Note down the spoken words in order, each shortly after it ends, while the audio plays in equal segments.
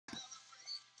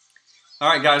All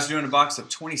right, guys, doing a box of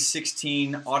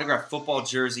 2016 autographed football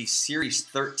jersey Series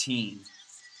 13.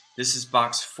 This is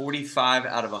box 45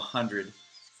 out of 100.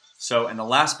 So, in the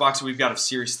last box we've got of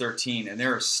Series 13, and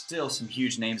there are still some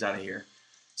huge names out of here.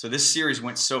 So this series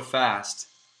went so fast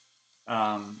that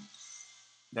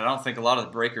I don't think a lot of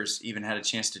the breakers even had a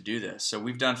chance to do this. So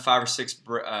we've done 5 or 6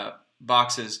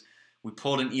 boxes. We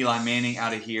pulled an Eli Manning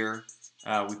out of here.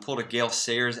 We pulled a Gale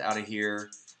Sayers out of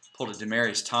here. Pulled a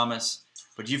Demaryius Thomas.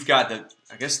 But you've got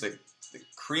I guess the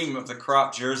cream of the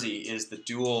crop jersey is the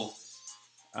dual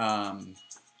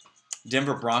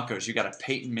Denver Broncos. You got a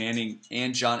Peyton Manning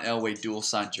and John Elway dual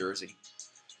signed jersey.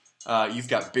 You've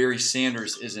got Barry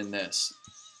Sanders is in this.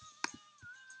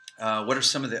 What are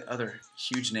some of the other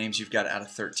huge names you've got out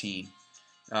of 13?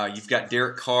 You've got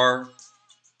Derek Carr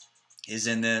is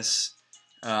in this.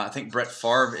 I think Brett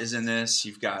Favre is in this.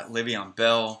 You've got Le'Veon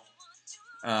Bell.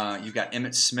 You've got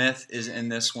Emmitt Smith is in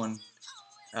this one.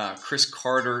 Chris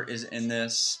Carter is in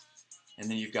this.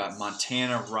 And then you've got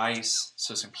Montana Rice.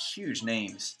 So some huge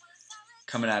names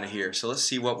coming out of here. So let's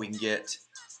see what we can get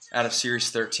out of Series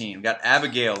 13. We've got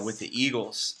Abigail with the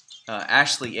Eagles.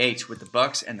 Ashley H. with the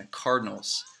Bucks and the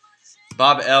Cardinals.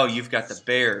 Bob L., you've got the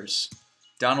Bears.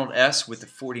 Donald S. with the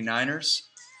 49ers.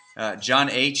 John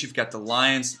H., you've got the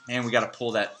Lions. And we got to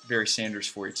pull that Barry Sanders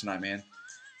for you tonight, man.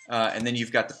 And then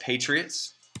you've got the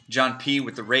Patriots. John P.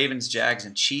 with the Ravens, Jags,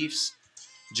 and Chiefs.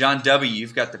 John W.,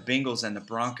 you've got the Bengals and the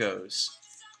Broncos.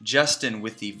 Justin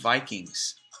with the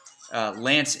Vikings.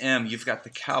 Lance M., you've got the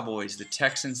Cowboys, the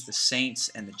Texans, the Saints,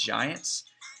 and the Giants.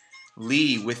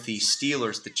 Lee with the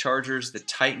Steelers, the Chargers, the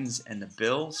Titans, and the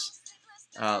Bills.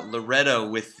 Loretto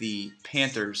with the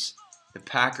Panthers, the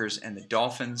Packers, and the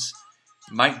Dolphins.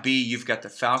 Mike B., you've got the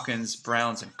Falcons,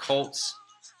 Browns, and Colts.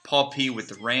 Paul P. with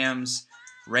the Rams.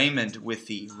 Raymond with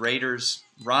the Raiders.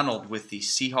 Ronald with the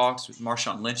Seahawks, with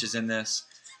Marshawn Lynch is in this.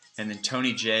 And then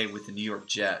Tony J. with the New York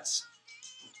Jets.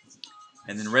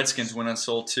 And then Redskins went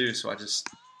unsold too, so I just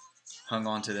hung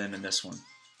on to them in this one.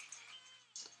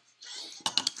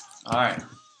 All right.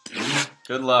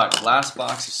 Good luck. Last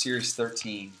box of Series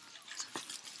 13.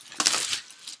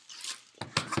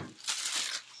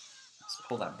 Let's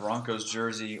pull that Broncos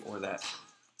jersey or that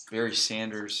Barry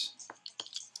Sanders.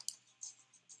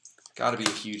 Got to be a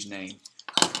huge name.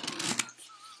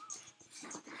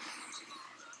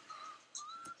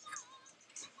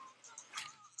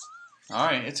 All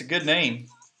right, it's a good name.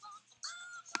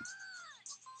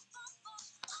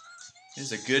 It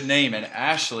is a good name, and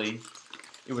Ashley,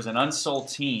 it was an unsold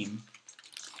team.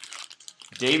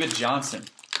 David Johnson.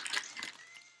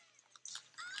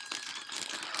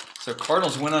 So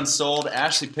Cardinals went unsold.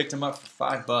 Ashley picked him up for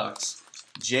 $5.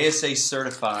 JSA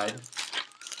certified.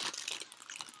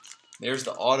 There's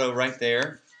the auto right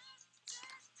there.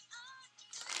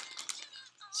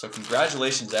 So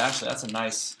congratulations, Ashley. That's a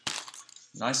nice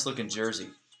looking jersey.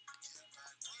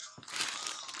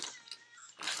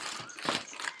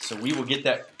 So we will get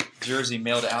that jersey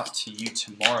mailed out to you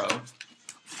tomorrow.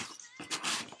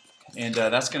 And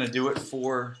that's going to do it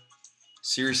for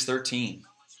Series 13.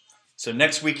 So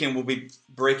next weekend we'll be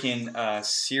breaking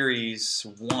Series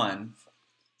 1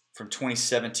 from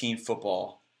 2017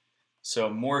 football. So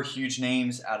more huge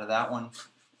names out of that one.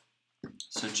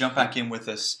 So jump back in with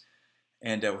us.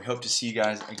 And we hope to see you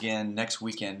guys again next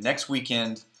weekend. Next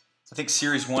weekend, I think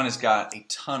Series 1 has got a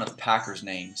ton of Packers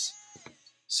names.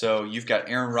 So you've got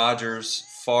Aaron Rodgers,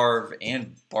 Favre,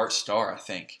 and Bart Starr, I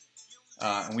think.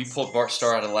 And we pulled Bart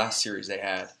Starr out of the last series they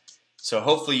had. So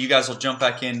hopefully you guys will jump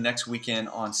back in next weekend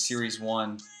on Series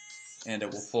 1. And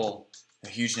we'll pull a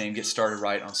huge name, get started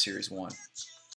right on Series 1.